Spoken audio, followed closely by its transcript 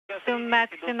to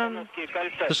maximum.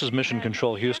 This is Mission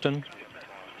Control Houston.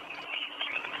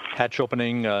 Hatch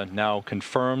opening now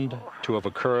confirmed to have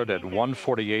occurred at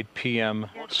 1:48 p.m.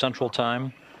 Central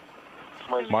Time,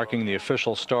 marking the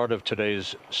official start of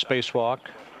today's spacewalk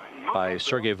by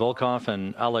Sergei Volkov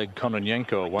and Oleg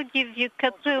Kononenko. We'll give you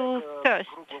capsule first.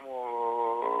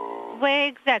 Where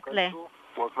exactly?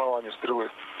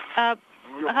 How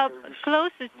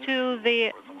closer to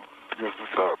the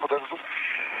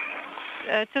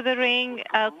ring,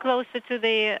 closer to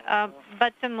the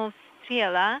bottom of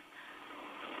Strela,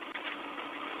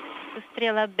 to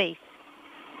Strela base.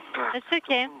 That's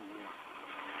okay.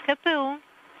 Capsule.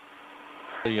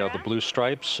 The blue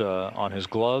stripes on his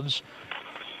gloves.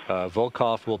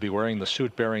 Volkov will be wearing the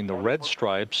suit bearing the red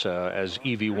stripes as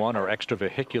EV1 or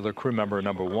extravehicular crew member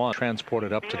number 1,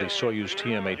 transported up to the Soyuz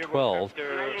TMA-12.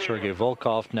 Sergei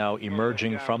Volkov now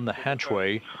emerging from the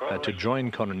hatchway to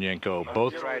join Kononenko,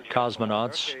 both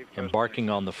cosmonauts embarking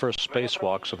on the first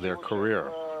spacewalks of their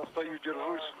career.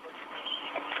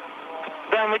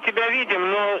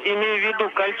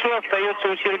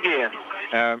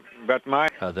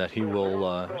 That he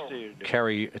will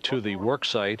carry to the work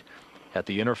site at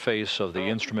the interface of the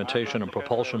instrumentation and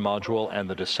propulsion module and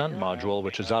the descent module,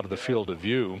 which is out of the field of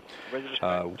view,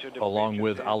 along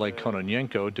with Oleg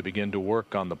Kononenko, to begin to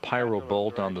work on the pyro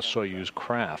bolt on the Soyuz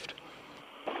craft.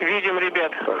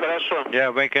 Yeah,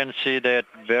 we can see that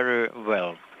very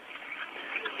well.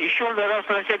 And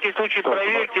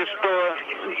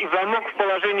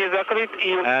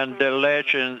the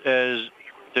latch is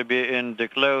to be in the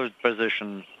closed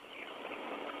position.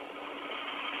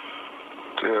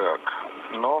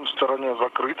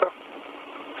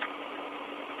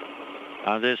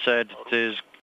 On this side, it is